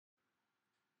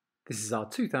This is our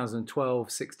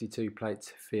 2012 62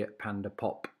 plate Fiat Panda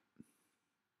Pop.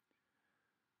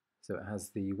 So it has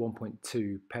the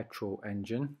 1.2 petrol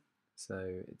engine,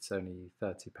 so it's only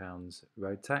 £30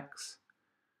 road tax.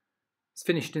 It's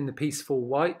finished in the peaceful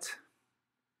white.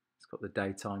 It's got the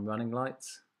daytime running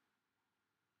lights.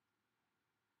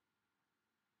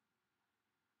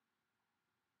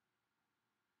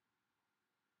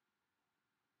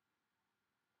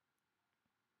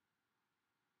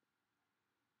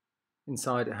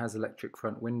 Inside it has electric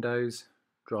front windows,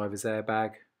 driver's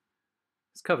airbag.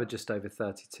 It's covered just over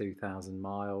 32,000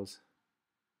 miles,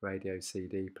 radio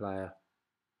CD player,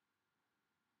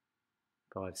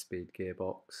 5-speed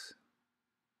gearbox,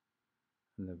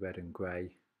 and the red and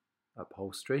grey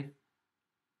upholstery.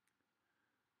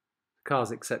 The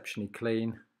car's exceptionally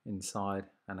clean inside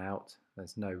and out.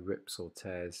 There's no rips or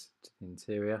tears to the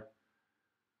interior.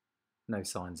 No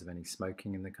signs of any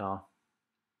smoking in the car.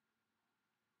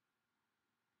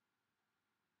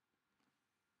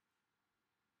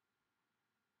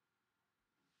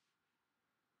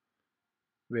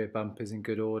 Rear bumper's in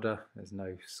good order. There's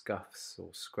no scuffs or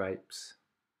scrapes.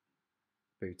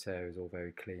 Boot area is all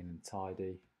very clean and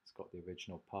tidy. It's got the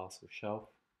original parcel shelf.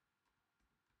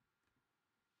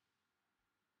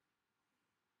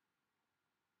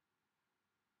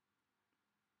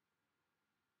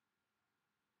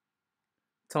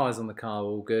 Tyres on the car are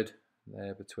all good.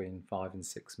 They're between 5 and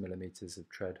 6 millimetres of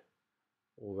tread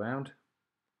all round.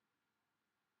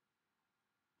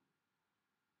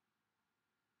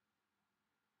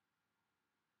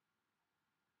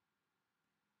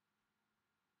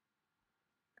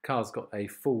 The car's got a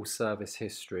full service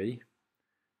history,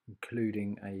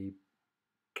 including a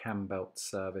cam belt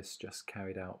service just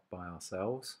carried out by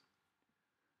ourselves.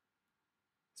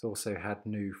 It's also had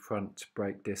new front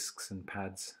brake discs and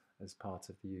pads as part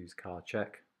of the used car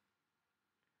check.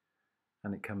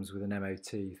 And it comes with an MOT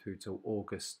through till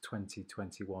August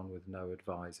 2021 with no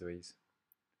advisories.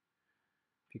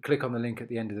 If you click on the link at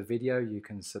the end of the video, you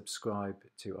can subscribe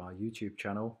to our YouTube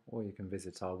channel, or you can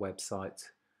visit our website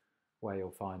where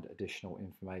you'll find additional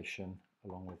information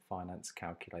along with finance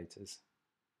calculators.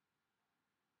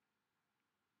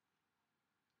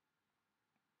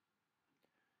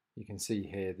 You can see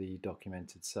here the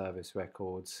documented service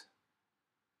records,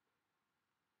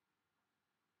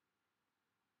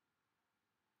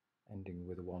 ending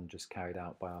with the one just carried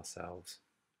out by ourselves.